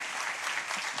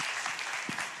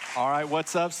All right,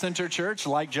 what's up, Center Church?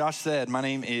 Like Josh said, my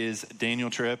name is Daniel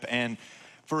Tripp, and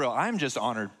for real, I'm just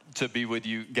honored to be with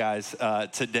you guys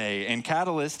today. And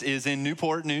Catalyst is in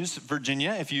Newport News,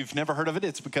 Virginia. If you've never heard of it,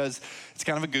 it's because it's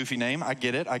kind of a goofy name. I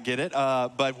get it.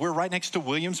 But we're right next to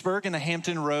Williamsburg in the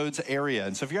Hampton Roads area.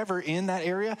 And so if you're ever in that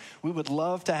area, we would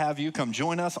love to have you come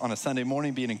join us on a Sunday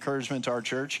morning, be an encouragement to our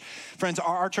church. Friends,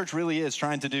 our church really is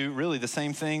trying to do really the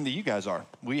same thing that you guys are.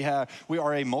 We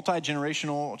are a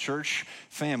multi-generational church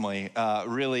family,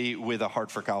 really with a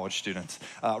heart for college students.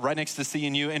 Right next to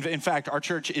CNU. In fact, our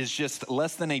church is just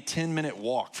less than a 10-minute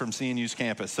walk from CNU's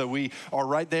campus. So we are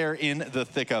right there in the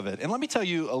thick of it. And let me tell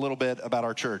you a little bit about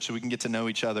our church so we can get to know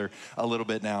each other a little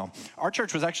bit now. Our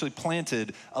church was actually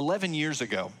planted 11 years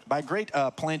ago by a great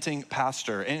planting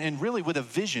pastor and really with a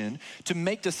vision to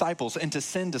make disciples and to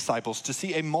send disciples to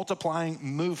see a multiplying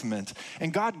movement.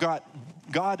 And God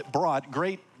brought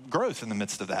great growth in the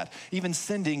midst of that, even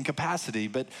sending capacity.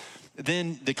 But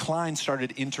then decline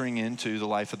started entering into the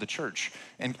life of the church.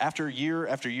 And after year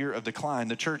of decline,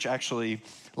 the church actually,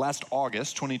 last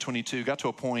August, 2022, got to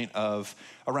a point of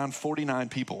around 49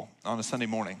 people on a Sunday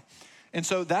morning. And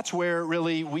so that's where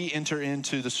really we enter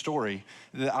into the story.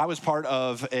 I was part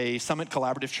of a Summit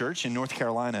Collaborative Church in North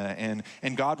Carolina, and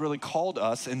God really called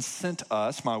us and sent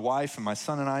us, my wife and my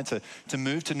son and I, to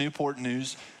move to Newport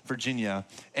News, Virginia.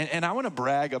 And I want to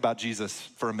brag about Jesus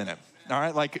for a minute. All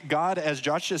right, like God, as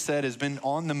Josh just said, has been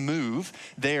on the move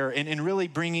there and really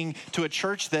bringing to a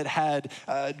church that had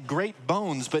great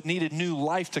bones but needed new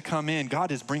life to come in.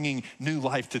 God is bringing new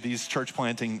life to these church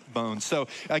planting bones. So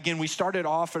again, we started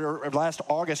off at last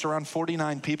August around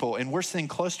 49 people, and we're seeing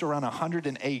close to around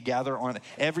 108 gather on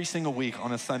every single week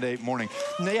on a Sunday morning.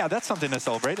 Yeah, that's something to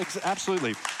celebrate.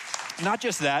 Absolutely. Not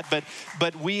just that,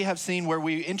 but we have seen where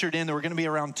we entered in, there were going to be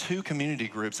around 2 community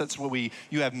groups. That's what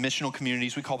you have missional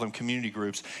communities. We call them community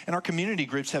groups. And our community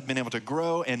groups have been able to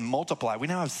grow and multiply. We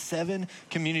now have 7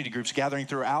 community groups gathering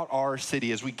throughout our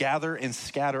city as we gather and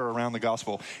scatter around the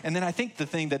gospel. And then I think the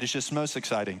thing that is just most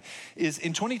exciting is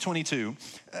in 2022,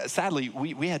 sadly,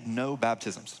 we had no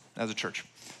baptisms as a church.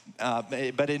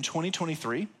 But in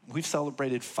 2023, we've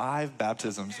celebrated 5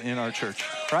 baptisms in our church,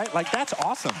 right? Like, that's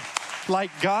awesome.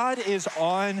 Like, God is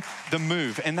on the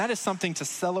move, and that is something to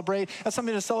celebrate. That's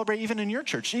something to celebrate even in your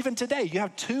church. Even today, you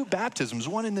have 2 baptisms,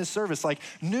 one in this service, like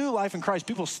new life in Christ,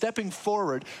 people stepping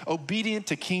forward, obedient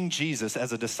to King Jesus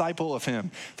as a disciple of him.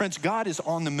 Friends, God is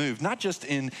on the move, not just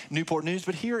in Newport News,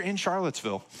 but here in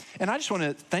Charlottesville. And I just want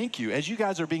to thank you as you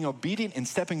guys are being obedient and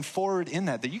stepping forward in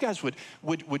that you guys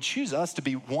would choose us to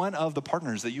be one of the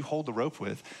partners that you hold the rope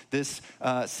with this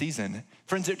season.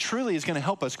 Friends, it truly is going to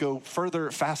help us go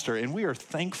further, faster, and we are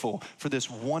thankful for this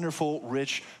wonderful,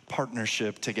 rich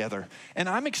partnership together. And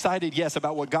I'm excited, yes,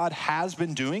 about what God has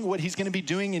been doing, what he's going to be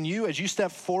doing in you as you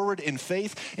step forward in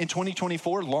faith in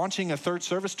 2024, launching a 3rd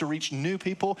service to reach new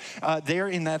people there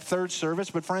in that 3rd service.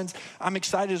 But friends, I'm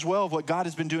excited as well of what God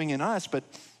has been doing in us, but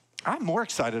I'm more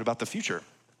excited about the future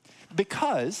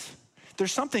because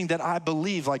there's something that I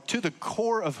believe, like to the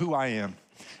core of who I am,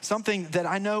 something that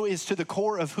I know is to the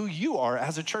core of who you are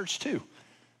as a church too.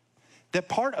 That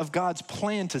part of God's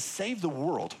plan to save the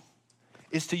world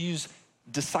is to use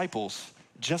disciples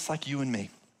just like you and me.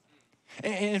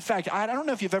 And in fact, I don't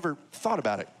know if you've ever thought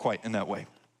about it quite in that way,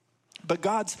 but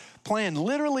God's plan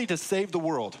literally to save the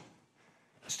world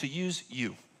is to use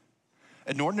you,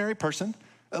 an ordinary person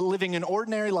living an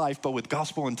ordinary life, but with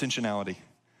gospel intentionality.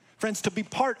 Friends, to be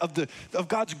part of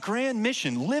God's grand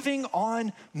mission, living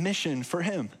on mission for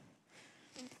him.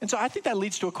 And so I think that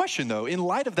leads to a question though, in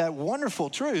light of that wonderful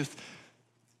truth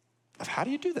of how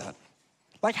do you do that?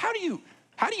 Like how do you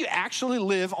actually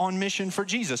live on mission for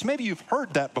Jesus? Maybe you've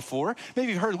heard that before.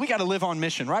 Maybe you've heard we got to live on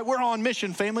mission, right? We're on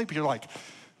mission, family. But you're like,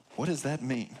 what does that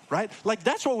mean, right? Like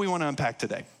that's what we want to unpack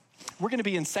today. We're going to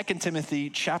be in 2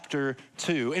 Timothy chapter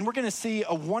 2, and we're going to see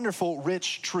a wonderful,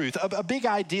 rich truth, a big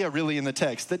idea really in the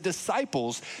text, that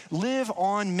disciples live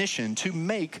on mission to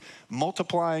make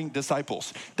multiplying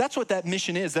disciples. That's what that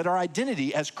mission is, that our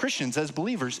identity as Christians, as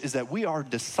believers, is that we are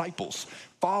disciples,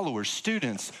 followers,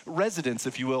 students, residents,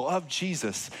 if you will, of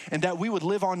Jesus, and that we would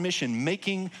live on mission,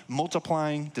 making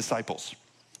multiplying disciples.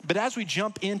 But as we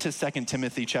jump into 2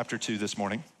 Timothy chapter 2 this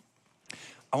morning,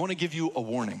 I want to give you a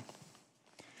warning.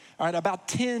 All right, about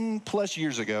 10 plus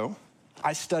years ago,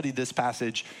 I studied this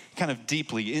passage kind of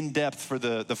deeply, in depth for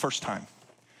the first time.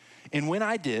 And when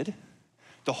I did,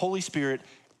 the Holy Spirit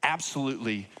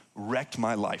absolutely wrecked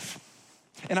my life.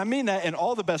 And I mean that in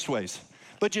all the best ways,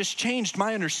 but just changed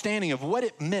my understanding of what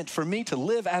it meant for me to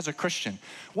live as a Christian,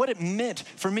 what it meant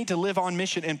for me to live on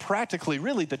mission, and practically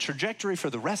really the trajectory for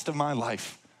the rest of my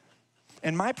life.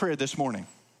 And my prayer this morning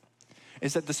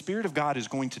is that the Spirit of God is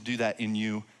going to do that in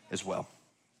you as well.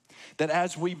 That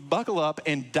as we buckle up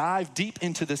and dive deep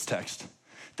into this text,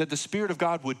 that the Spirit of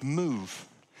God would move,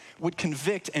 would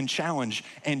convict and challenge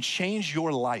and change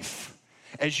your life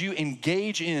as you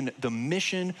engage in the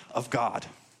mission of God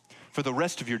for the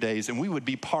rest of your days. And we would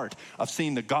be part of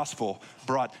seeing the gospel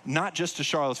brought not just to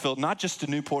Charlottesville, not just to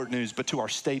Newport News, but to our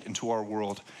state and to our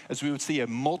world, as we would see a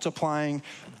multiplying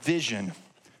vision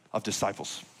of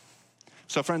disciples.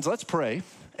 So friends, let's pray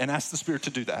and ask the Spirit to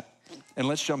do that. And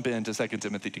let's jump into 2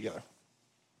 Timothy together.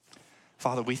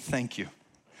 Father, we thank you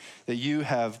that you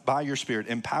have, by your Spirit,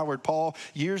 empowered Paul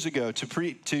years ago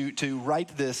to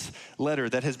write this letter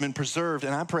that has been preserved.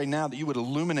 And I pray now that you would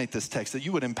illuminate this text, that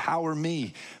you would empower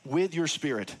me with your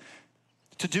Spirit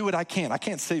to do what I can. I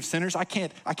can't save sinners. I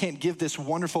can't give this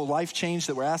wonderful life change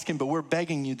that we're asking, but we're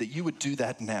begging you that you would do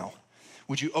that now.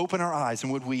 Would you open our eyes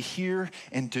and would we hear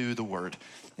and do the word?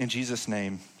 In Jesus'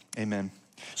 name, amen.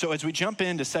 So as we jump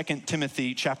into 2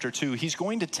 Timothy chapter 2, he's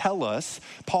going to tell us,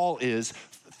 Paul is,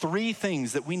 3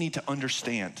 things that we need to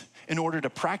understand in order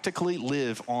to practically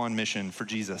live on mission for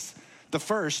Jesus. The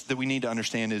first that we need to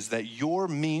understand is that your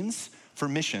means for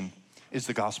mission is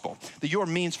the gospel. That your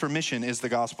means for mission is the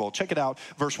gospel. Check it out,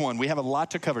 verse 1. We have a lot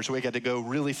to cover, so we got to go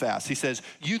really fast. He says,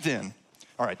 you then.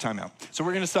 All right, time out. So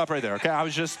we're going to stop right there, okay? I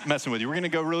was just messing with you. We're going to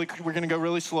go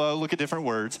really slow, look at different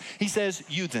words. He says,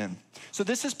 you then. So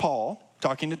this is Paul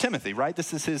talking to Timothy, right?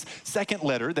 This is his second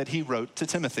letter that he wrote to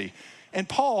Timothy. And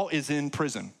Paul is in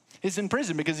prison. He's in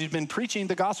prison because he's been preaching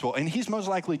the gospel, and he's most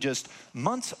likely just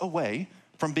months away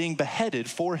from being beheaded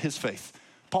for his faith.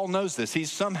 Paul knows this.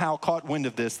 He's somehow caught wind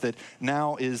of this, that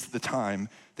now is the time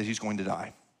that he's going to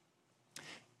die.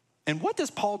 And what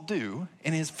does Paul do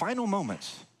in his final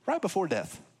moments, right before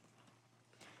death?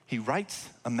 He writes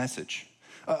a message,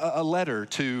 a letter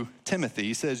to Timothy.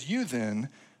 He says, you then,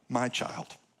 my child.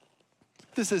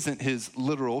 This isn't his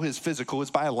literal, his physical, his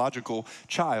biological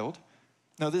child.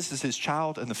 No, this is his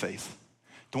child in the faith,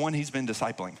 the one he's been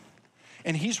discipling.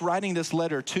 And he's writing this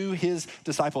letter to his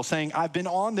disciples saying, I've been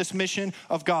on this mission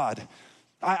of God.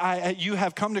 You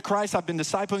have come to Christ. I've been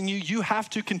discipling you. You have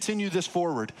to continue this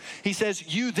forward. He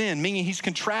says, you then, meaning he's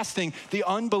contrasting the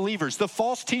unbelievers, the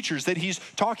false teachers that he's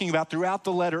talking about throughout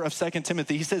the letter of 2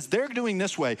 Timothy. He says, they're doing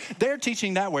this way. They're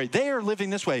teaching that way. They are living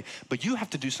this way. But you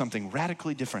have to do something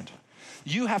radically different.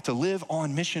 You have to live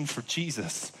on mission for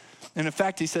Jesus. And in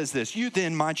fact, he says this, you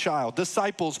then, my child,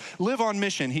 disciples, live on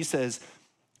mission. He says,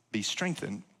 be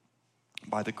strengthened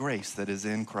by the grace that is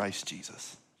in Christ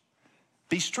Jesus.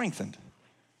 Be strengthened.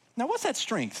 Now, what's that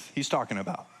strength he's talking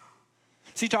about?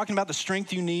 Is he talking about the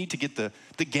strength you need to get the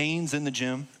gains in the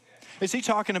gym? Is he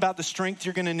talking about the strength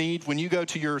you're gonna need when you go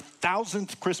to your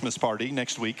 1,000th Christmas party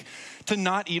next week to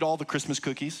not eat all the Christmas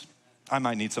cookies? I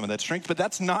might need some of that strength, but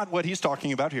that's not what he's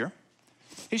talking about here.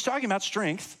 He's talking about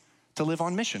strength to live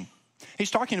on mission.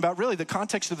 He's talking about really the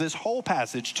context of this whole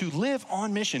passage, to live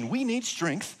on mission. We need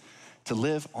strength to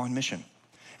live on mission.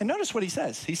 And notice what he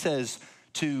says. He says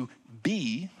to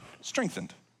be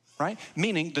strengthened, right?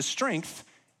 Meaning the strength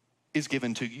is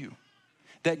given to you.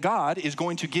 That God is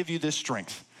going to give you this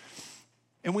strength.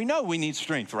 And we know we need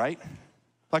strength, right?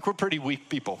 Like we're pretty weak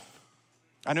people.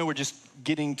 I know we're just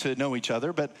getting to know each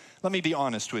other, but let me be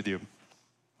honest with you.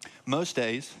 Most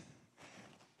days,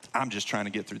 I'm just trying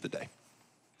to get through the day.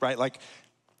 Right? Like,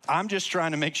 I'm just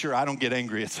trying to make sure I don't get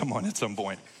angry at someone at some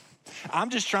point.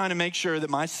 I'm just trying to make sure that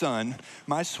my son,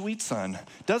 my sweet son,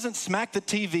 doesn't smack the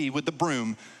TV with the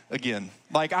broom again.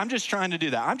 Like, I'm just trying to do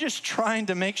that. I'm just trying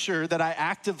to make sure that I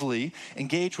actively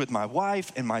engage with my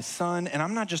wife and my son, and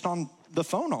I'm not just on the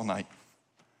phone all night.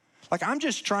 Like, I'm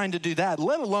just trying to do that,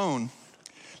 let alone,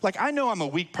 like, I know I'm a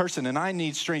weak person and I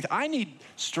need strength. I need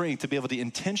strength to be able to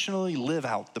intentionally live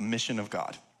out the mission of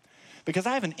God. Because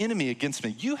I have an enemy against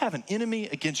me. You have an enemy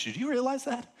against you. Do you realize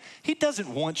that? He doesn't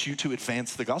want you to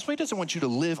advance the gospel. He doesn't want you to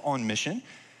live on mission.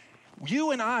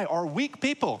 You and I are weak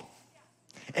people.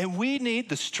 And we need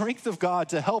the strength of God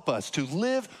to help us to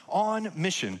live on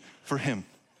mission for him.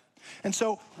 And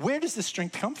so where does this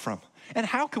strength come from? And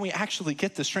how can we actually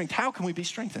get the strength? How can we be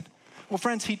strengthened? Well,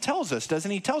 friends, he tells us,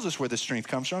 doesn't he? He tells us where the strength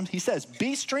comes from. He says,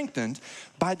 be strengthened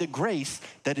by the grace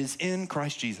that is in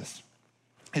Christ Jesus.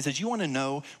 He says, you want to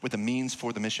know what the means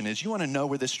for the mission is? You want to know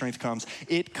where this strength comes?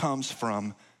 It comes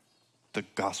from the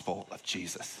gospel of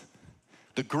Jesus.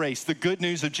 The grace, the good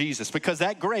news of Jesus. Because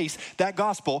that grace, that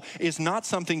gospel is not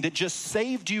something that just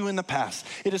saved you in the past.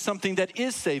 It is something that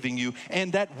is saving you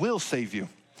and that will save you.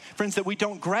 Friends, that we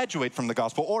don't graduate from the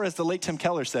gospel, or as the late Tim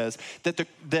Keller says, that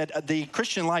the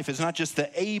Christian life is not just the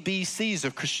ABCs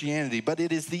of Christianity, but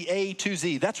it is the A to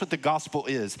Z. That's what the gospel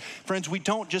is. Friends, we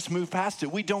don't just move past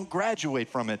it. We don't graduate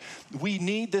from it. We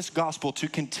need this gospel to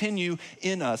continue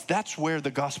in us. That's where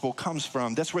the gospel comes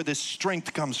from. That's where this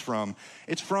strength comes from.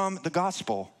 It's from the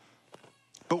gospel.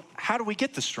 But how do we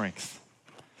get the strength?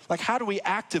 Like, how do we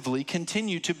actively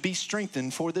continue to be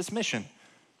strengthened for this mission?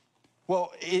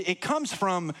 Well, it comes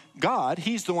from God.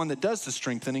 He's the one that does the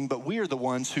strengthening, but we are the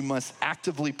ones who must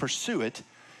actively pursue it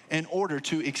in order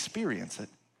to experience it.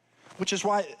 Which is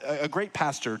why a great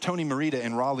pastor, Tony Merida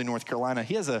in Raleigh, North Carolina,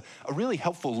 he has a really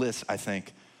helpful list, I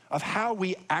think, of how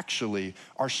we actually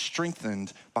are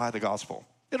strengthened by the gospel.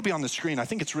 It'll be on the screen. I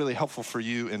think it's really helpful for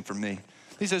you and for me.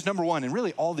 He says, number one, and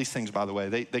really all these things, by the way,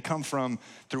 they come from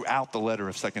throughout the letter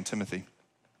of 2 Timothy.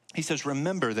 He says,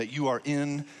 remember that you are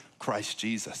in Christ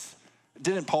Jesus.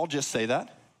 Didn't Paul just say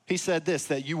that? He said this,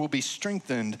 that you will be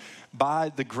strengthened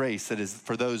by the grace that is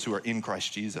for those who are in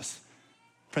Christ Jesus.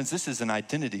 Friends, this is an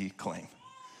identity claim,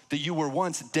 that you were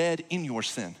once dead in your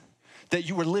sin, that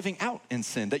you were living out in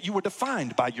sin, that you were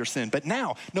defined by your sin, but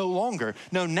now, no longer.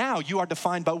 No, now you are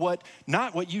defined by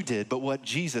not what you did, but what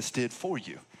Jesus did for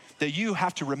you. That you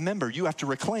have to remember, you have to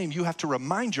reclaim, you have to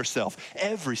remind yourself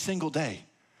every single day,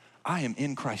 I am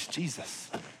in Christ Jesus.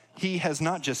 He has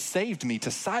not just saved me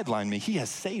to sideline me, he has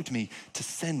saved me to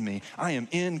send me. I am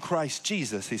in Christ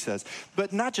Jesus, he says.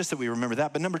 But not just that we remember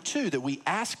that, but number two, that we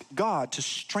ask God to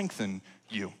strengthen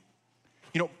you.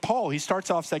 You know, Paul, he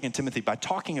starts off 2 Timothy by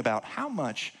talking about how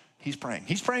much he's praying.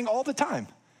 He's praying all the time.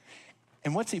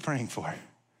 And what's he praying for?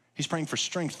 He's praying for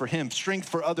strength for him, strength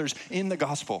for others in the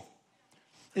gospel.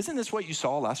 Isn't this what you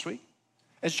saw last week?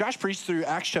 As Josh preached through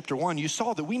Acts chapter 1, you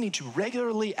saw that we need to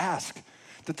regularly ask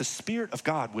that the Spirit of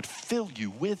God would fill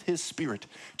you with his Spirit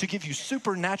to give you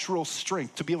supernatural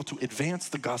strength to be able to advance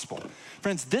the gospel.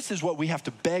 Friends, this is what we have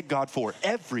to beg God for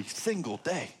every single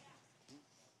day.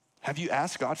 Have you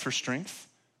asked God for strength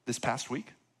this past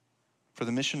week for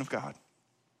the mission of God?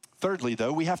 Thirdly,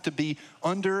 though, we have to be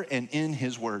under and in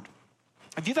his word.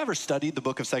 If you've ever studied the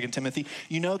book of 2 Timothy,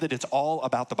 you know that it's all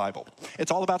about the Bible.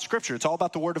 It's all about scripture. It's all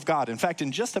about the word of God. In fact,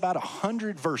 in just about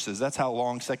 100 verses, that's how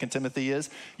long 2 Timothy is,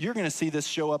 you're going to see this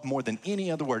show up more than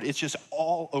any other word. It's just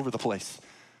all over the place.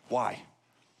 Why?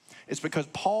 It's because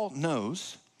Paul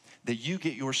knows that you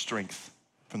get your strength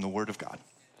from the word of God.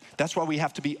 That's why we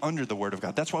have to be under the word of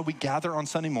God. That's why we gather on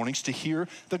Sunday mornings to hear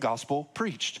the gospel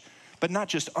preached. But not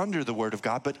just under the word of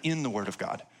God, but in the word of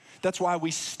God. That's why we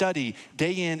study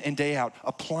day in and day out,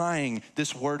 applying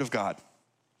this word of God.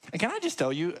 And can I just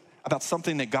tell you about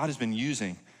something that God has been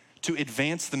using to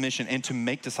advance the mission and to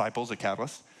make disciples at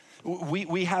Catalyst?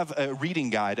 We have a reading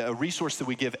guide, a resource that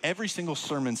we give every single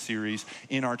sermon series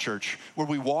in our church, where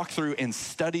we walk through and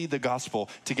study the gospel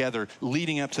together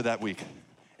leading up to that week.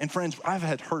 And friends, I've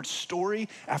heard story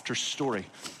after story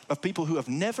of people who have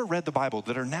never read the Bible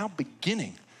that are now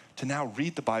beginning to now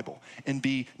read the Bible and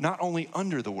be not only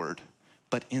under the word,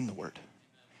 but in the word.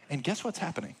 And guess what's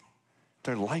happening?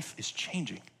 Their life is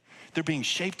changing. They're being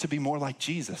shaped to be more like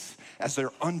Jesus as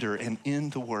they're under and in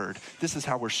the word. This is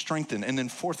how we're strengthened. And then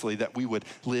fourthly, that we would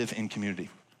live in community.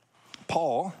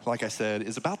 Paul, like I said,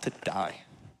 is about to die.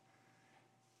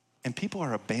 And people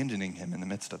are abandoning him in the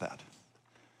midst of that.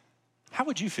 How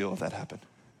would you feel if that happened?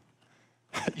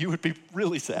 You would be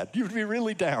really sad. You would be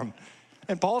really down.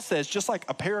 And Paul says, just like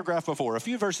a paragraph before, a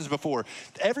few verses before,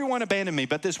 everyone abandoned me,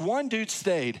 but this one dude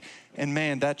stayed. And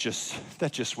man, that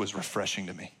just was refreshing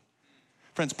to me.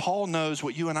 Friends, Paul knows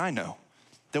what you and I know,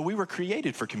 that we were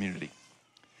created for community,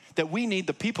 that we need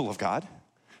the people of God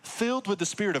filled with the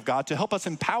Spirit of God to help us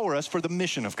empower us for the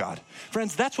mission of God.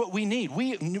 Friends, that's what we need.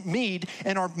 We need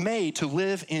and are made to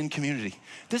live in community.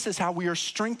 This is how we are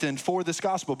strengthened for this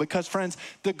gospel because, friends,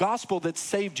 the gospel that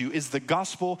saved you is the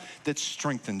gospel that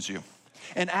strengthens you.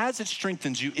 And as it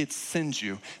strengthens you, it sends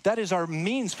you. That is our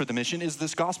means for the mission, is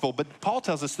this gospel. But Paul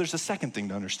tells us there's a second thing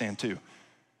to understand too.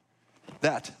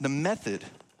 That the method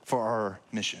for our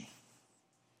mission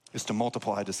is to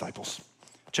multiply disciples.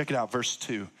 Check it out, verse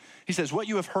 2. He says, what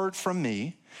you have heard from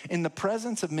me in the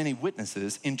presence of many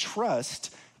witnesses,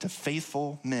 entrust to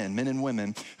faithful men and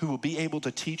women who will be able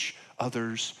to teach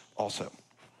others also.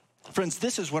 Friends,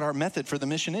 this is what our method for the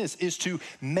mission is to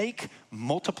make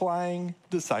multiplying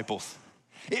disciples.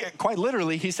 Quite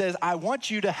literally, he says, I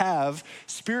want you to have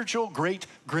spiritual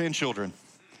great-grandchildren.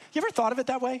 You ever thought of it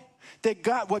that way?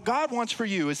 That what God wants for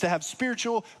you is to have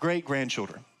spiritual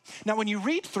great-grandchildren. Now, when you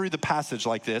read through the passage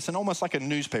like this, and almost like a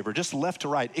newspaper, just left to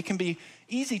right, it can be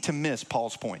easy to miss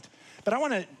Paul's point. But I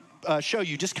want to to show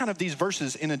you just kind of these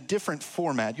verses in a different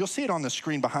format. You'll see it on the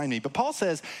screen behind me. But Paul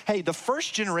says, hey, the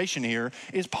first generation here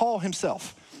is Paul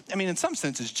himself. I mean, in some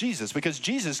senses, Jesus, because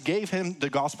Jesus gave him the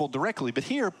gospel directly. But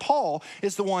here, Paul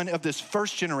is the one of this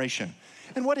first generation.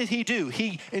 And what did he do?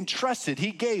 He entrusted,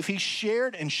 he gave, he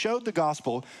shared and showed the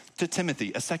gospel to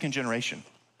Timothy, a second generation.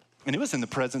 And it was in the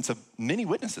presence of many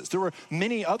witnesses. There were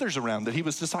many others around that he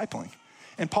was discipling.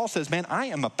 And Paul says, man, I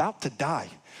am about to die.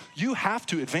 You have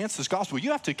to advance this gospel.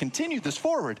 You have to continue this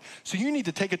forward. So you need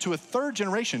to take it to a third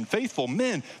generation, faithful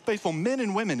men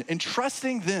and women,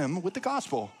 entrusting them with the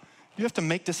gospel. You have to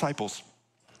make disciples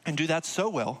and do that so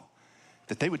well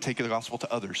that they would take the gospel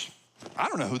to others. I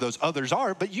don't know who those others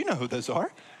are, but you know who those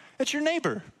are. It's your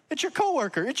neighbor. It's your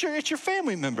coworker. It's your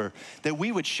family member. That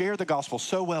we would share the gospel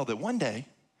so well that one day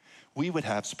we would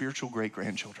have spiritual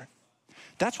great-grandchildren.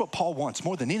 That's what Paul wants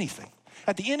more than anything.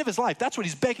 At the end of his life, that's what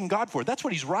he's begging God for. That's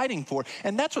what he's writing for.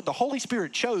 And that's what the Holy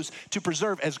Spirit chose to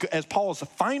preserve as Paul's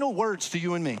final words to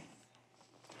you and me.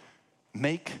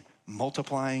 Make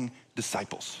multiplying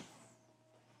disciples.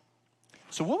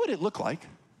 So what would it look like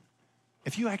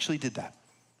if you actually did that?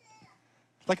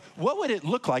 Like, what would it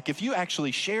look like if you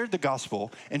actually shared the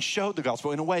gospel and showed the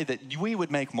gospel in a way that we would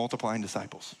make multiplying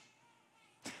disciples?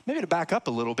 Maybe to back up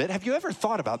a little bit, have you ever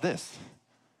thought about this?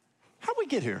 How'd we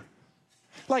get here?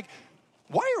 Like,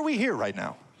 why are we here right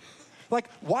now? Like,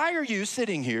 why are you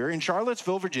sitting here in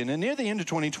Charlottesville, Virginia, near the end of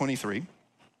 2023,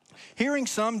 hearing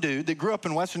some dude that grew up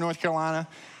in Western North Carolina,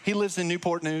 he lives in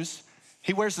Newport News,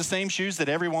 he wears the same shoes that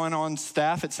everyone on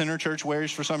staff at Center Church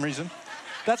wears for some reason.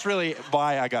 That's really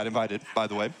why I got invited, by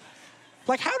the way.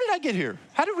 Like, how did I get here?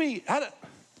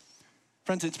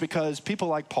 Friends, it's because people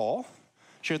like Paul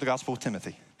shared the gospel with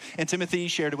Timothy. And Timothy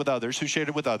shared it with others, who shared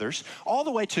it with others, all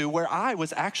the way to where I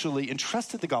was actually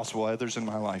entrusted the gospel by others in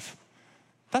my life.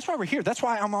 That's why we're here. That's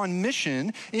why I'm on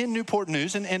mission in Newport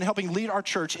News and helping lead our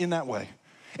church in that way.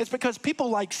 It's because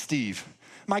people like Steve,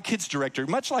 my kids director,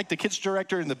 much like the kids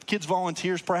director and the kids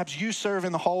volunteers, perhaps you serve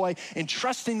in the hallway,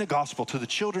 entrusting the gospel to the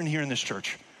children here in this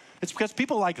church. It's because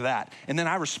people like that, and then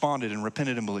I responded and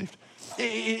repented and believed.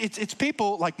 It's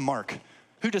people like Mark,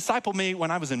 who discipled me when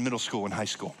I was in middle school and high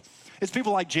school. It's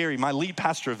people like Jerry, my lead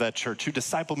pastor of that church, who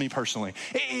discipled me personally.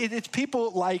 It's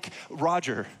people like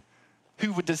Roger,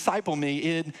 who would disciple me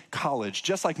in college,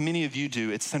 just like many of you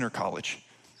do at Center College.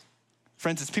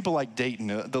 Friends, it's people like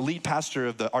Dayton, the lead pastor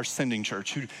of our sending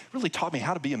church, who really taught me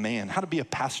how to be a man, how to be a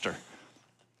pastor.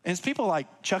 And it's people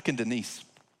like Chuck and Denise.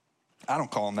 I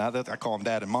don't call them that. I call them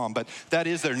dad and mom, but that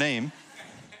is their name.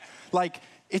 Like,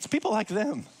 it's people like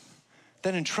them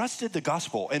that entrusted the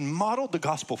gospel and modeled the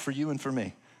gospel for you and for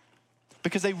me.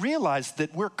 Because they realized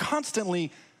that we're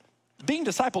constantly being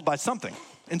discipled by something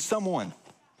and someone.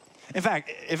 In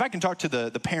fact, if I can talk to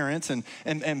the parents and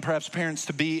perhaps parents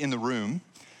to be in the room,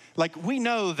 like, we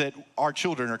know that our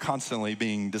children are constantly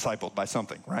being discipled by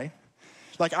something, right?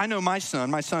 Like, I know my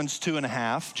son's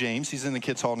 2.5, James, he's in the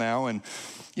kids hall now. And,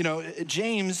 you know,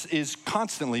 James is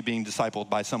constantly being discipled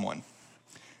by someone.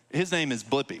 His name is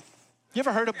Blippi. You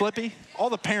ever heard of Blippi? All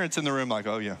the parents in the room like,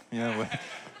 oh yeah,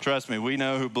 trust me, we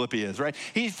know who Blippi is, right?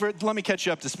 Let me catch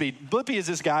you up to speed. Blippi is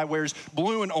this guy, wears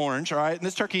blue and orange, all right? And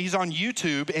this turkey, he's on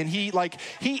YouTube, and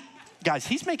guys,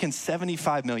 he's making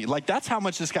 $75 million. Like, that's how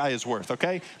much this guy is worth,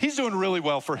 okay? He's doing really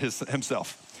well for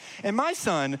himself. And my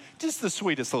son, just the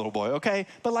sweetest little boy, okay?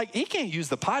 But like, he can't use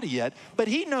the potty yet, but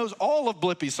he knows all of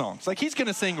Blippi's songs. Like, he's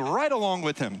gonna sing right along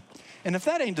with him. And if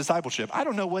that ain't discipleship, I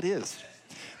don't know what is.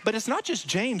 But it's not just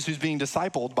James who's being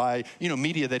discipled by,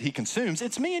 media that he consumes.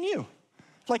 It's me and you.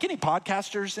 Like, any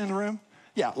podcasters in the room?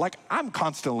 Yeah, like, I'm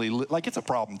constantly, it's a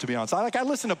problem, to be honest. I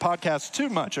listen to podcasts too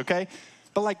much, okay?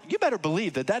 But like, you better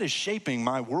believe that is shaping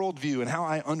my worldview and how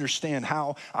I understand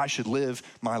how I should live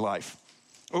my life.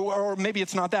 Or maybe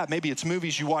it's not that. Maybe it's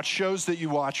movies you watch, shows that you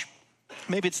watch.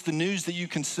 Maybe it's the news that you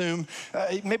consume.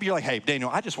 Maybe you're like, hey, Daniel,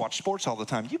 I just watch sports all the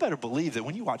time. You better believe that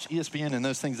when you watch ESPN and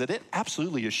those things, that it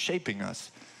absolutely is shaping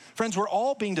us. Friends, we're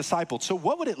all being discipled. So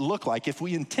what would it look like if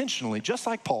we intentionally, just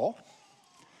like Paul,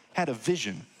 had a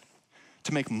vision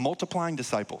to make multiplying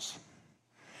disciples,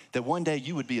 that one day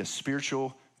you would be a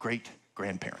spiritual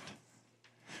great-grandparent?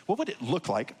 What would it look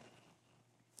like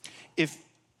if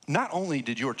not only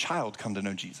did your child come to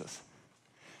know Jesus,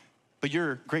 but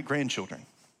your great-grandchildren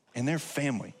and their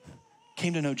family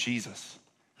came to know Jesus?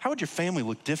 How would your family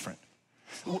look different?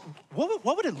 What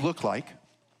would it look like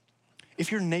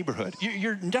if your neighborhood,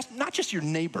 you're not just your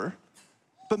neighbor,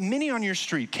 but many on your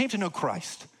street came to know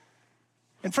Christ?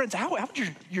 And friends, how would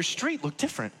your street look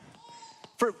different?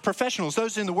 For professionals,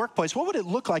 those in the workplace, what would it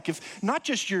look like if not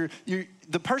just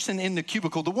the person in the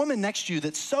cubicle, the woman next to you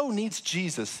that so needs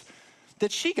Jesus,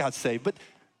 that she got saved, but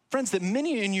Friends, that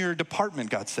many in your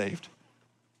department got saved.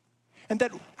 And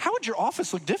that how would your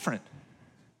office look different?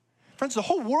 Friends, the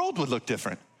whole world would look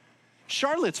different.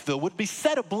 Charlottesville would be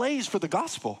set ablaze for the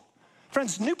gospel.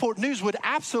 Friends, Newport News would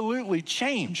absolutely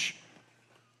change.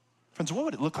 Friends, what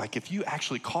would it look like if you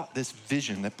actually caught this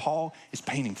vision that Paul is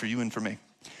painting for you and for me?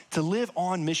 To live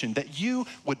on mission, that you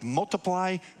would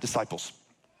multiply disciples.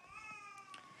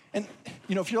 And,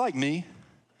 if you're like me,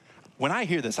 when I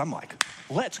hear this, I'm like,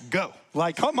 let's go.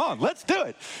 Like, come on, let's do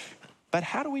it. But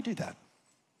how do we do that?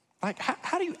 Like,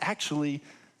 how do you actually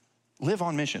live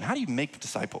on mission? How do you make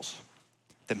disciples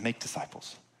that make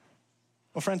disciples?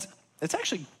 Well, friends, it's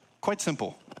actually quite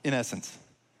simple in essence.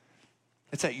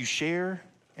 It's that you share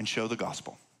and show the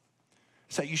gospel.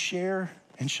 It's that you share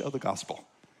and show the gospel.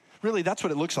 Really, that's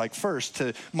what it looks like first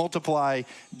to multiply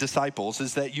disciples,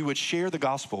 is that you would share the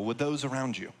gospel with those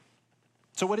around you.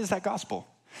 So what is that gospel?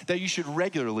 That you should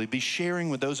regularly be sharing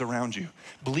with those around you,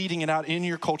 bleeding it out in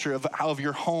your culture of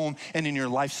your home and in your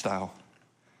lifestyle.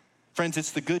 Friends,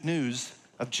 it's the good news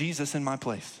of Jesus in my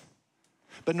place.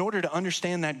 But in order to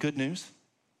understand that good news,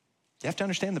 you have to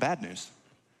understand the bad news.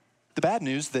 The bad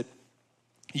news that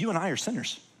you and I are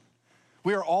sinners.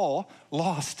 We are all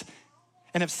lost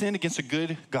and have sinned against a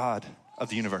good God of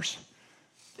the universe.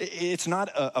 It's not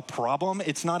a problem.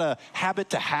 It's not a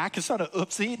habit to hack. It's not a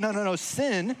oopsie. No.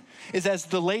 Sin is, as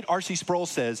the late R.C. Sproul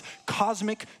says,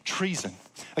 cosmic treason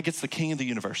against the King of the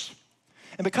universe.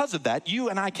 And because of that, you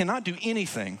and I cannot do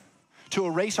anything to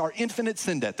erase our infinite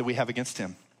sin debt that we have against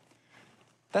him.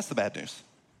 That's the bad news.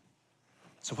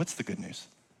 So what's the good news?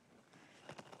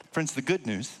 Friends, the good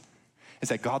news is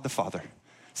that God the Father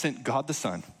sent God the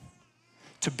Son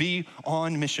to be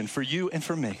on mission for you and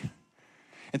for me,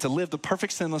 and to live the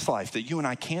perfect sinless life that you and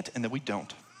I can't and that we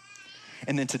don't,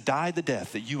 and then to die the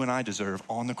death that you and I deserve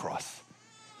on the cross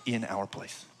in our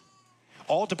place.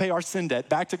 All to pay our sin debt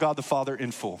back to God the Father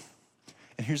in full.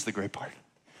 And here's the great part.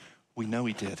 We know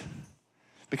he did,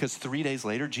 because 3 days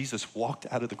later, Jesus walked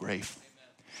out of the grave,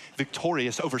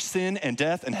 victorious over sin and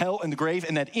death and hell and the grave,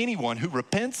 and that anyone who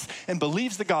repents and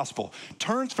believes the gospel,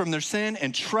 turns from their sin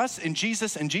and trusts in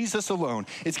Jesus and Jesus alone,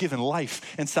 is given life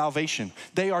and salvation.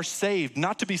 They are saved,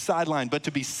 not to be sidelined, but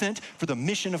to be sent for the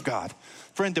mission of God.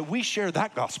 Friend, that we share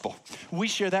that gospel. We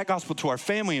share that gospel to our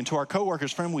family and to our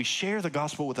coworkers. Friend, we share the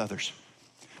gospel with others.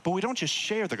 But we don't just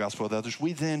share the gospel with others,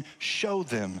 we then show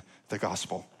them the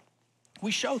gospel.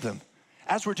 We show them.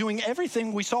 As we're doing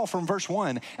everything we saw from verse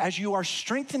 1, as you are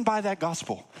strengthened by that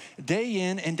gospel, day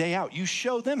in and day out, you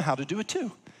show them how to do it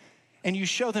too. And you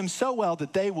show them so well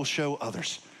that they will show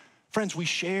others. Friends, we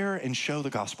share and show the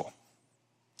gospel.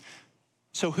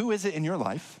 So who is it in your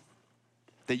life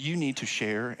that you need to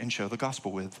share and show the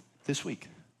gospel with this week?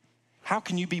 How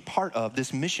can you be part of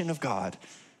this mission of God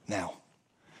now?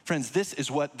 Friends, this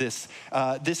is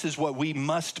what we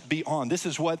must be on. This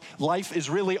is what life is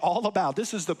really all about.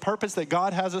 This is the purpose that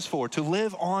God has us for, to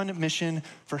live on mission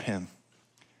for him.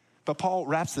 But Paul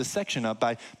wraps this section up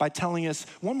by telling us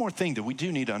one more thing that we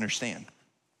do need to understand,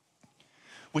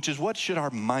 which is, what should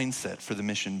our mindset for the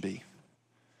mission be?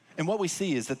 And what we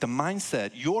see is that the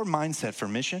mindset, your mindset for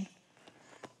mission,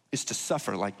 is to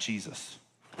suffer like Jesus.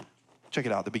 Check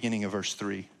it out, the beginning of verse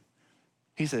 3.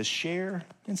 He says, share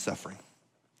in suffering.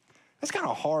 That's kind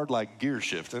of a hard, gear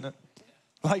shift, isn't it?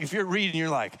 Like, if you're reading, you're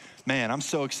like, man, I'm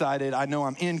so excited. I know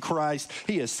I'm in Christ.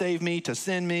 He has saved me to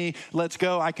send me. Let's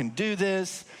go. I can do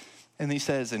this. And he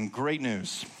says, and great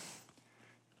news,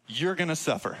 you're going to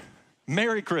suffer.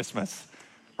 Merry Christmas,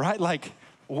 right? Like,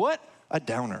 what a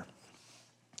downer.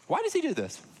 Why does he do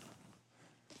this?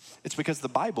 It's because the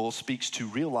Bible speaks to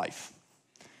real life.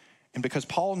 And because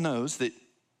Paul knows that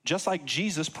just like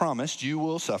Jesus promised, you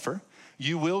will suffer,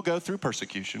 you will go through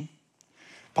persecution.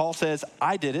 Paul says,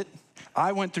 I did it.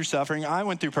 I went through suffering. I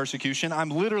went through persecution. I'm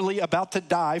literally about to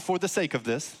die for the sake of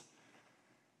this.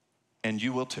 And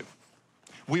you will too.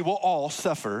 We will all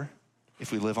suffer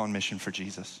if we live on mission for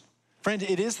Jesus. Friend,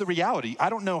 it is the reality. I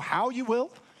don't know how you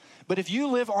will, but if you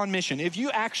live on mission, if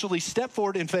you actually step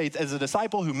forward in faith as a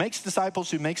disciple who makes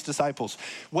disciples,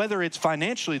 whether it's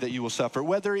financially that you will suffer,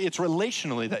 whether it's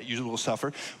relationally that you will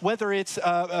suffer, whether it's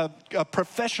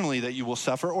professionally that you will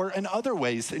suffer, or in other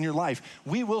ways in your life,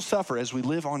 we will suffer as we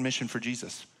live on mission for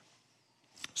Jesus.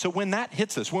 So when that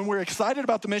hits us, when we're excited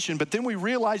about the mission, but then we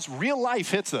realize real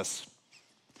life hits us,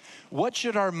 what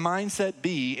should our mindset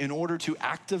be in order to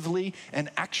actively and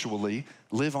actually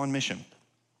live on mission?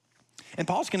 And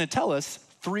Paul's going to tell us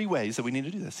 3 ways that we need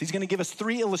to do this. He's going to give us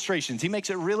 3 illustrations. He makes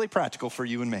it really practical for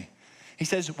you and me. He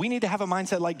says, we need to have a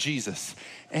mindset like Jesus.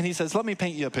 And he says, let me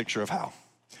paint you a picture of how.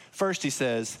 First, he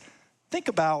says, think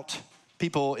about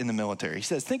people in the military. He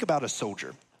says, think about a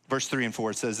soldier. Verse 3 and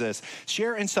 4, it says this: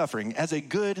 share in suffering as a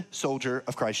good soldier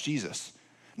of Christ Jesus.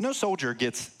 No soldier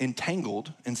gets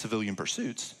entangled in civilian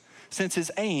pursuits, since his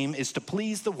aim is to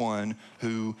please the one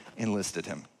who enlisted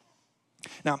him.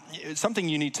 Now, something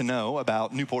you need to know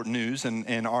about Newport News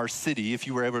and our city, if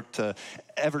you were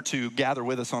ever to gather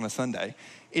with us on a Sunday,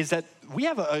 is that we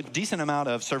have a decent amount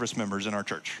of service members in our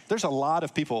church. There's a lot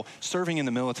of people serving in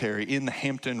the military in the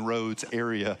Hampton Roads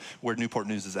area where Newport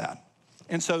News is at.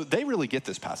 And so they really get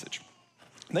this passage.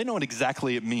 They know what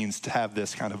exactly it means to have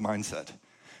this kind of mindset.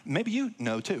 Maybe you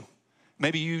know too.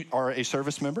 Maybe you are a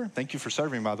service member. Thank you for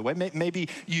serving, by the way. Maybe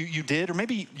you did, or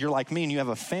maybe you're like me and you have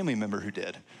a family member who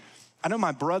did. I know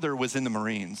my brother was in the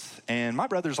Marines, and my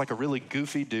brother's like a really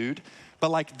goofy dude,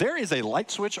 but like there is a light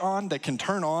switch on that can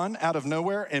turn on out of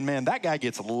nowhere, and man, that guy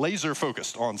gets laser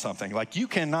focused on something. Like you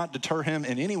cannot deter him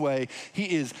in any way. He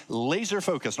is laser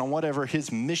focused on whatever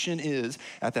his mission is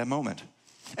at that moment.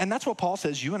 And that's what Paul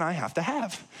says you and I have to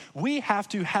have. We have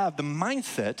to have the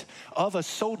mindset of a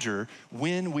soldier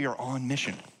when we are on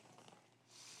mission.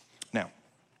 Now,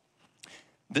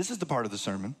 this is the part of the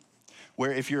sermon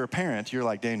where if you're a parent, you're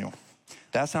like, Daniel,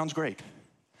 that sounds great,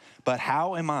 but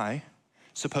how am I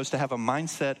supposed to have a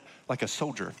mindset like a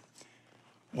soldier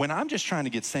when I'm just trying to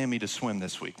get Sammy to swim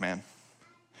this week, man?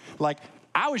 Like,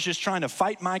 I was just trying to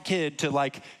fight my kid to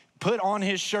like put on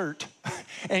his shirt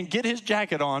and get his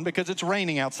jacket on because it's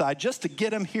raining outside just to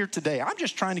get him here today. I'm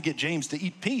just trying to get James to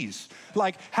eat peas.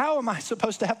 Like, how am I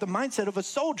supposed to have the mindset of a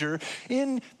soldier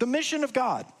in the mission of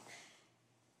God?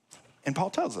 And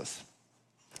Paul tells us.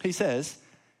 He says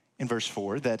in verse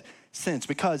 4 that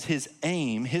because his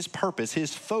aim, his purpose,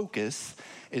 his focus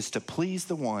is to please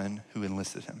the one who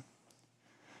enlisted him.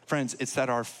 Friends, it's that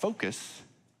our focus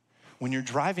when you're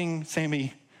driving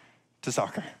Sammy to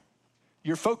soccer,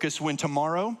 your focus when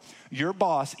tomorrow your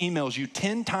boss emails you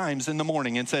 10 times in the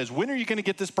morning and says, when are you going to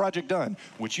get this project done?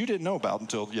 Which you didn't know about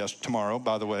until tomorrow,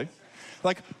 by the way.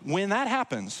 Like when that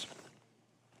happens,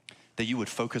 that you would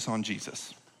focus on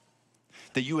Jesus.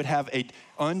 That you would have an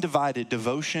undivided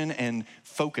devotion and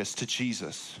focus to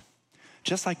Jesus.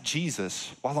 Just like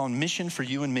Jesus, while on mission for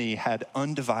you and me, had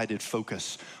undivided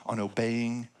focus on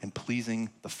obeying and pleasing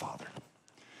the Father.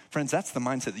 Friends, that's the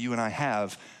mindset that you and I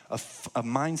have, a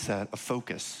mindset of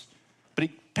focus. But he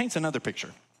paints another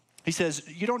picture. He says,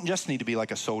 you don't just need to be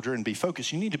like a soldier and be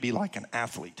focused. You need to be like an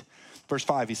athlete. Verse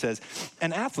 5, he says,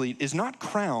 an athlete is not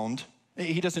crowned.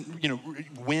 He doesn't,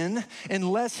 win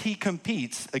unless he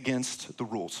competes against the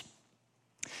rules.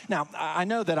 Now, I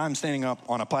know that I'm standing up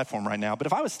on a platform right now, but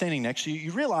if I was standing next to you,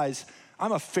 you realize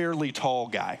I'm a fairly tall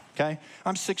guy, okay?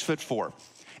 I'm 6'4".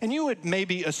 And you would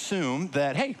maybe assume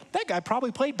that, hey, that guy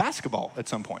probably played basketball at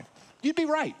some point. You'd be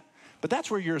right. But that's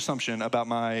where your assumption about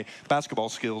my basketball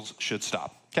skills should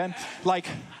stop, okay? Like,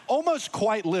 almost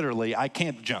quite literally, I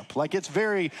can't jump. Like, it's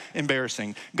very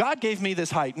embarrassing. God gave me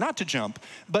this height, not to jump,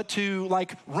 but to,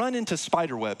 like, run into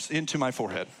spider webs into my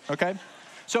forehead, okay?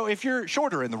 So if you're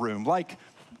shorter in the room, like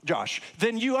Josh,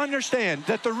 then you understand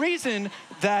that the reason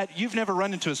that you've never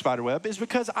run into a spider web is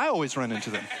because I always run into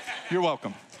them. You're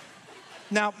welcome.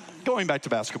 Now, going back to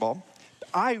basketball,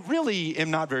 I really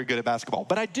am not very good at basketball,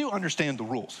 but I do understand the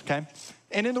rules, okay?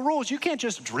 And in the rules, you can't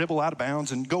just dribble out of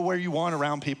bounds and go where you want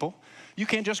around people. You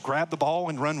can't just grab the ball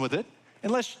and run with it,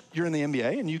 unless you're in the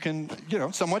NBA and you can,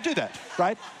 somewhat do that,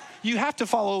 right? You have to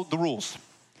follow the rules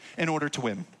in order to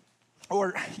win.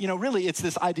 Or, really it's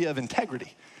this idea of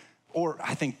integrity. Or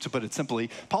I think to put it simply,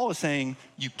 Paul is saying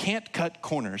you can't cut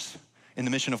corners in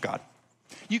the mission of God.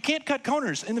 You can't cut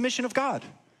corners in the mission of God.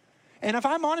 And if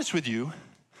I'm honest with you,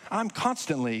 I'm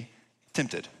constantly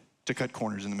tempted to cut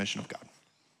corners in the mission of God.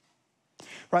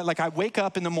 Right, like I wake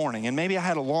up in the morning and maybe I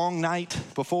had a long night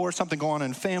before, something going on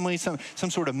in family, some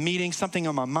sort of meeting, something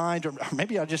on my mind, or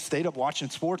maybe I just stayed up watching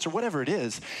sports or whatever it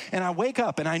is. And I wake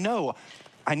up and I know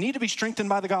I need to be strengthened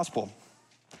by the gospel.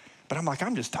 But I'm like,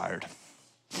 I'm just tired.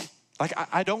 Like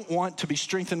I don't want to be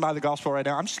strengthened by the gospel right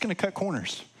now. I'm just going to cut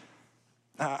corners.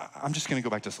 I'm just going to go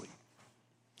back to sleep.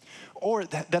 Or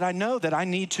that I know that I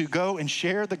need to go and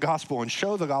share the gospel and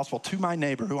show the gospel to my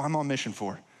neighbor who I'm on mission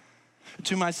for,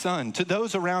 to my son, to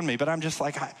those around me. But I'm just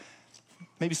like,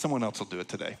 maybe someone else will do it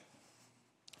today.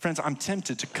 Friends, I'm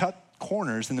tempted to cut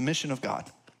corners in the mission of God.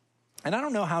 And I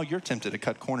don't know how you're tempted to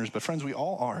cut corners, but friends, we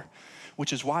all are,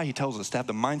 which is why he tells us to have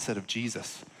the mindset of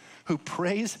Jesus, who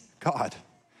praised God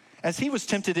as he was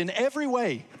tempted in every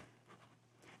way,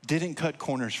 didn't cut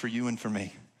corners for you and for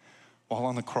me while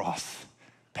on the cross,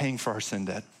 paying for our sin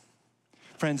debt.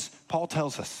 Friends, Paul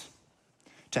tells us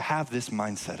to have this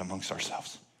mindset amongst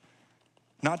ourselves.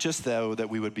 Not just though that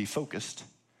we would be focused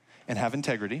and have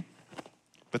integrity,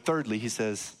 but thirdly, he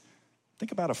says,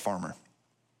 think about a farmer.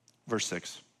 Verse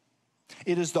 6.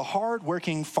 It is the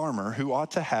hardworking farmer who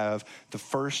ought to have the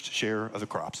first share of the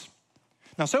crops.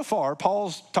 Now, so far,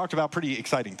 Paul's talked about pretty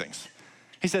exciting things.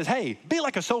 He says, hey, be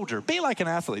like a soldier, be like an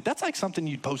athlete. That's like something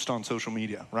you'd post on social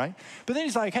media, right? But then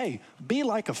he's like, hey, be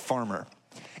like a farmer.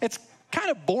 It's kind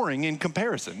of boring in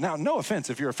comparison. Now, no offense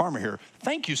if you're a farmer here.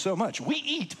 Thank you so much. We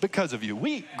eat because of you.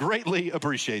 We greatly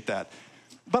appreciate that.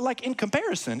 But like in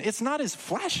comparison, it's not as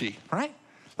flashy, right?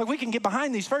 Like we can get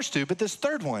behind these first two, but this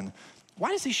third one, why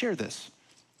does he share this?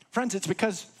 Friends, it's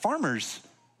because farmers,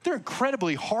 they're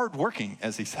incredibly hardworking,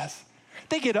 as he says.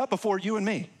 They get up before you and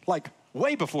me, like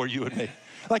way before you and me.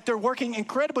 Like they're working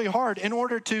incredibly hard in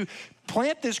order to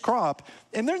plant this crop,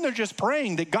 and then they're just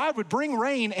praying that God would bring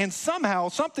rain and somehow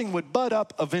something would bud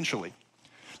up eventually.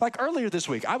 Like earlier this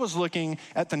week, I was looking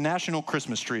at the National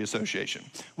Christmas Tree Association,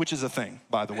 which is a thing,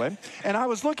 by the way, and I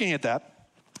was looking at that,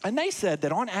 and they said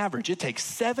that on average, it takes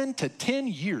 7 to 10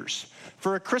 years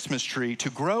for a Christmas tree to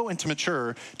grow and to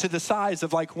mature to the size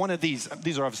of like one of these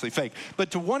are obviously fake,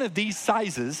 but to one of these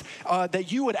sizes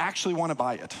that you would actually want to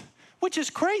buy it. Which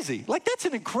is crazy. Like that's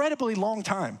an incredibly long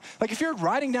time. Like if you're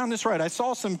riding down this road, I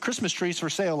saw some Christmas trees for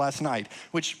sale last night,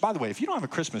 which by the way, if you don't have a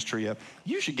Christmas tree up,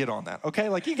 you should get on that, okay?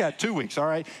 Like you got 2 weeks, all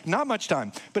right? Not much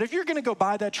time. But if you're gonna go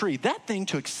buy that tree, that thing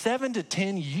took 7 to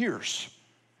 10 years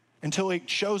until it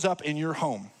shows up in your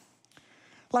home.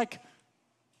 Like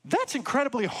that's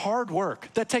incredibly hard work.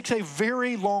 That takes a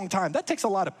very long time. That takes a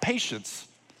lot of patience.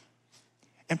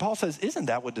 And Paul says, isn't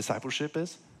that what discipleship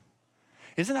is?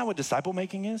 Isn't that what disciple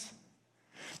making is?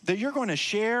 That you're going to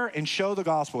share and show the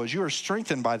gospel as you are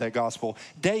strengthened by that gospel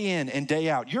day in and day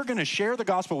out. You're going to share the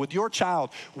gospel with your child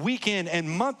week in and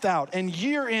month out and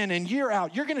year in and year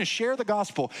out. You're going to share the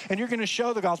gospel and you're going to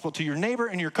show the gospel to your neighbor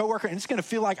and your coworker, and it's going to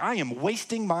feel like I am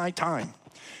wasting my time.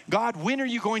 God, when are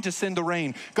you going to send the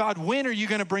rain? God, when are you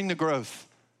going to bring the growth?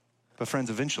 But friends,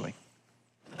 eventually,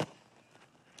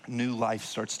 new life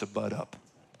starts to bud up.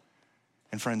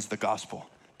 And friends, the gospel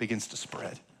begins to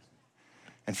spread.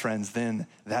 And friends, then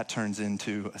that turns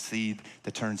into a seed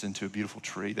that turns into a beautiful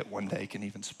tree that one day can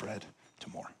even spread to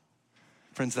more.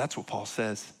 Friends, that's what Paul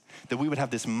says, that we would have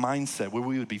this mindset where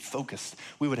we would be focused,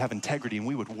 we would have integrity, and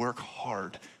we would work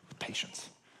hard with patience.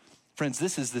 Friends,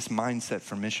 this is this mindset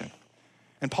for mission.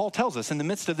 And Paul tells us in the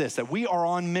midst of this that we are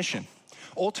on mission,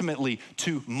 ultimately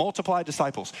to multiply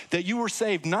disciples, that you were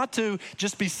saved not to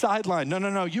just be sidelined.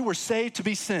 No, you were saved to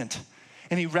be sent.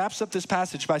 And he wraps up this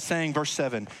passage by saying, verse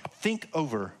 7, think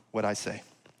over what I say.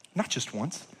 Not just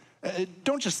once.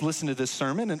 Don't just listen to this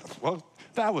sermon and, well,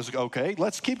 that was okay.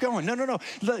 Let's keep going. No.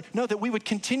 No, that we would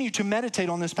continue to meditate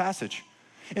on this passage.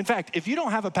 In fact, if you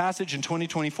don't have a passage in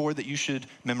 2024 that you should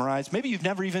memorize, maybe you've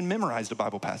never even memorized a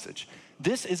Bible passage.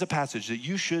 This is a passage that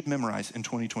you should memorize in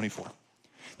 2024.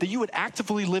 That you would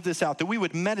actively live this out, that we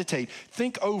would meditate,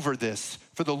 think over this,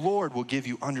 for the Lord will give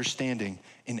you understanding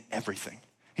in everything.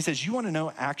 He says, you want to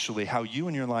know actually how you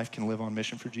and your life can live on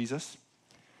mission for Jesus?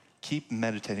 Keep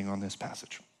meditating on this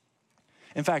passage.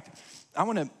 In fact, I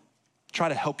want to try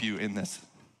to help you in this.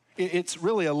 It's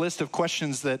really a list of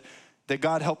questions that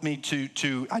God helped me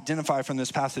to identify from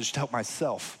this passage to help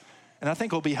myself. And I think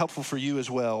it'll be helpful for you as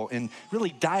well in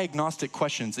really diagnostic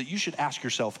questions that you should ask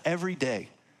yourself every day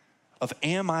of,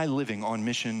 am I living on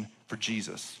mission for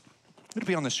Jesus? It'll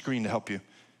be on the screen to help you.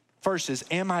 First is,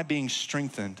 am I being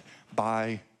strengthened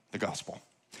by the gospel?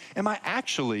 Am I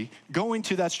actually going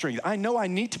to that strength? I know I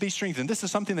need to be strengthened. This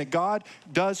is something that God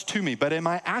does to me, but am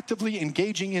I actively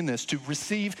engaging in this to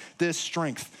receive this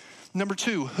strength? Number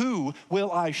 2, who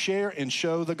will I share and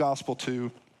show the gospel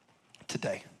to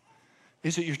today?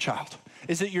 Is it your child?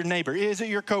 Is it your neighbor? Is it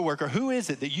your coworker? Who is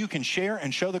it that you can share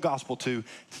and show the gospel to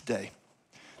today?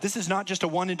 This is not just a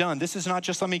one and done. This is not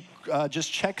just let me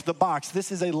just check the box.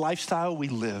 This is a lifestyle we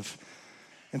live.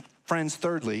 And friends,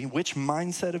 thirdly, which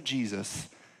mindset of Jesus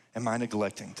am I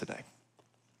neglecting today?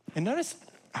 And notice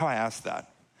how I ask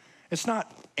that. It's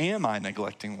not, am I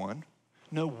neglecting one?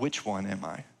 No, which one am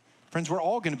I? Friends, we're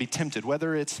all going to be tempted,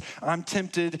 whether it's I'm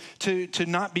tempted to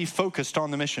not be focused on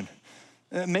the mission.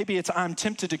 Maybe it's I'm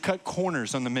tempted to cut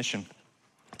corners on the mission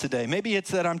today. Maybe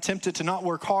it's that I'm tempted to not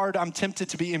work hard. I'm tempted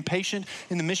to be impatient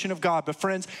in the mission of God. But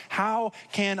friends, how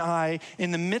can I,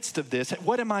 in the midst of this,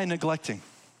 what am I neglecting?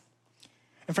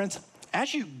 And friends,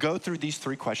 as you go through these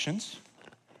 3 questions,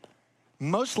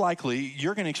 most likely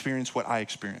you're going to experience what I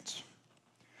experience,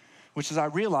 which is I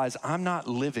realize I'm not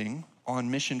living on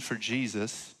mission for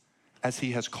Jesus as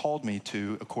he has called me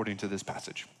to according to this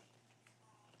passage.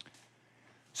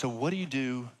 So what do you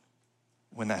do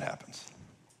when that happens?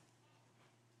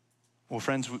 Well,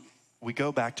 friends, we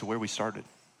go back to where we started.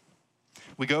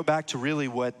 We go back to really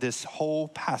what this whole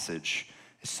passage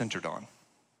is centered on.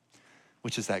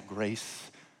 which is that grace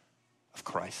of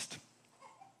Christ.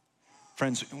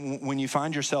 Friends, when you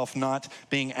find yourself not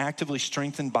being actively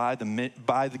strengthened by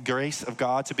the grace of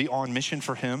God to be on mission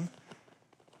for him,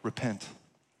 repent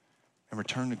and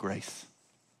return to grace.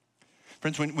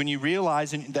 Friends, when you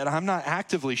realize that I'm not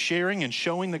actively sharing and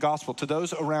showing the gospel to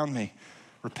those around me,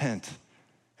 repent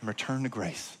and return to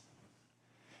grace.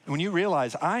 And when you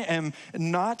realize I am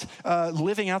not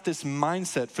living out this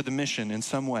mindset for the mission in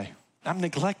some way, I'm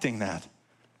neglecting that,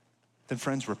 then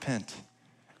friends, repent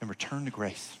and return to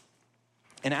grace.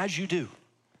 And as you do,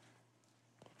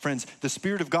 friends, the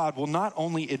Spirit of God will not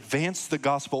only advance the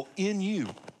gospel in you,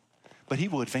 but he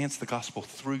will advance the gospel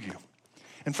through you.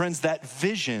 And friends, that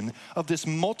vision of this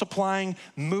multiplying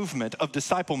movement of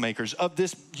disciple makers, of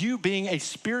this you being a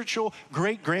spiritual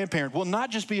great-grandparent, will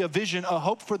not just be a vision, a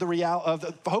hope for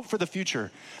hope for the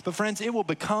future, but friends, it will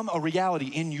become a reality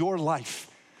in your life.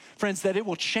 Friends, that it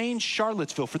will change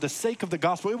Charlottesville for the sake of the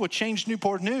gospel. It will change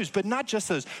Newport News, but not just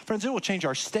those. Friends, it will change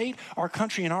our state, our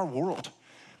country, and our world.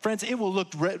 Friends, it will look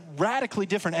radically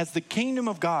different as the kingdom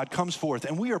of God comes forth,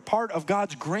 and we are part of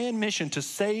God's grand mission to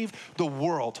save the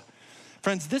world.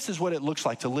 Friends, this is what it looks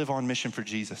like to live on mission for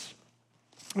Jesus.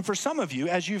 And for some of you,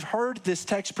 as you've heard this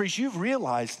text preached, you've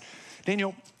realized,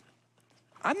 Daniel,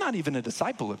 I'm not even a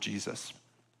disciple of Jesus.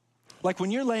 Like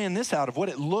when you're laying this out of what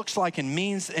it looks like and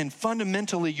means, and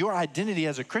fundamentally your identity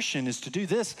as a Christian is to do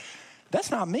this,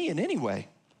 that's not me in any way.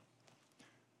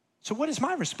 So what is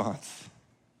my response?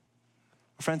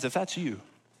 Friends, if that's you,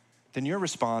 then your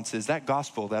response is that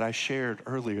gospel that I shared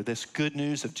earlier, this good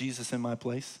news of Jesus in my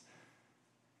place.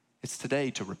 It's today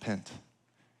to repent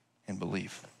and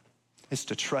believe. It's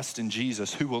to trust in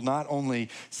Jesus, who will not only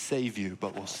save you,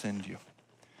 but will send you.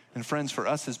 And friends, for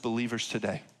us as believers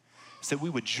today, is that we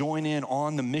would join in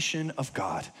on the mission of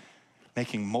God,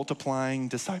 making multiplying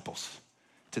disciples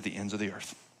to the ends of the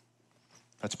earth.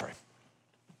 Let's pray.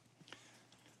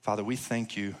 Father, we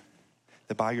thank you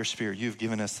that by your Spirit, you've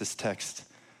given us this text.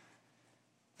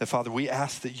 That, Father, we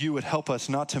ask that you would help us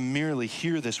not to merely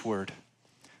hear this word,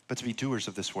 but to be doers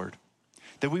of this word.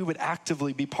 That we would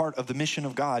actively be part of the mission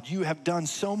of God. You have done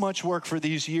so much work for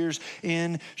these years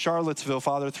in Charlottesville,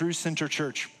 Father, through Center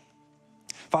Church.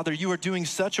 Father, you are doing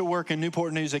such a work in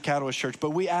Newport News at Catalyst Church, but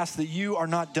we ask that you are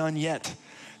not done yet,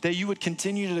 that you would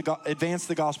continue to advance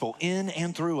the gospel in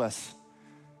and through us.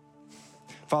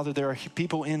 Father, there are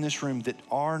people in this room that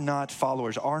are not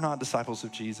followers, are not disciples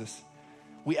of Jesus.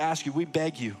 We ask you, we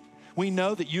beg you. We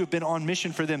know that you have been on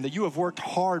mission for them, that you have worked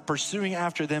hard pursuing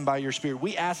after them by your Spirit.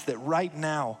 We ask that right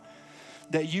now,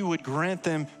 that you would grant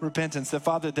them repentance, that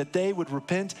Father, that they would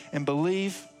repent and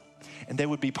believe, and they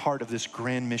would be part of this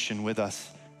grand mission with us.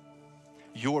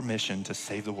 Your mission to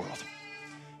save the world.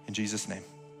 In Jesus' name,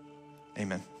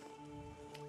 amen.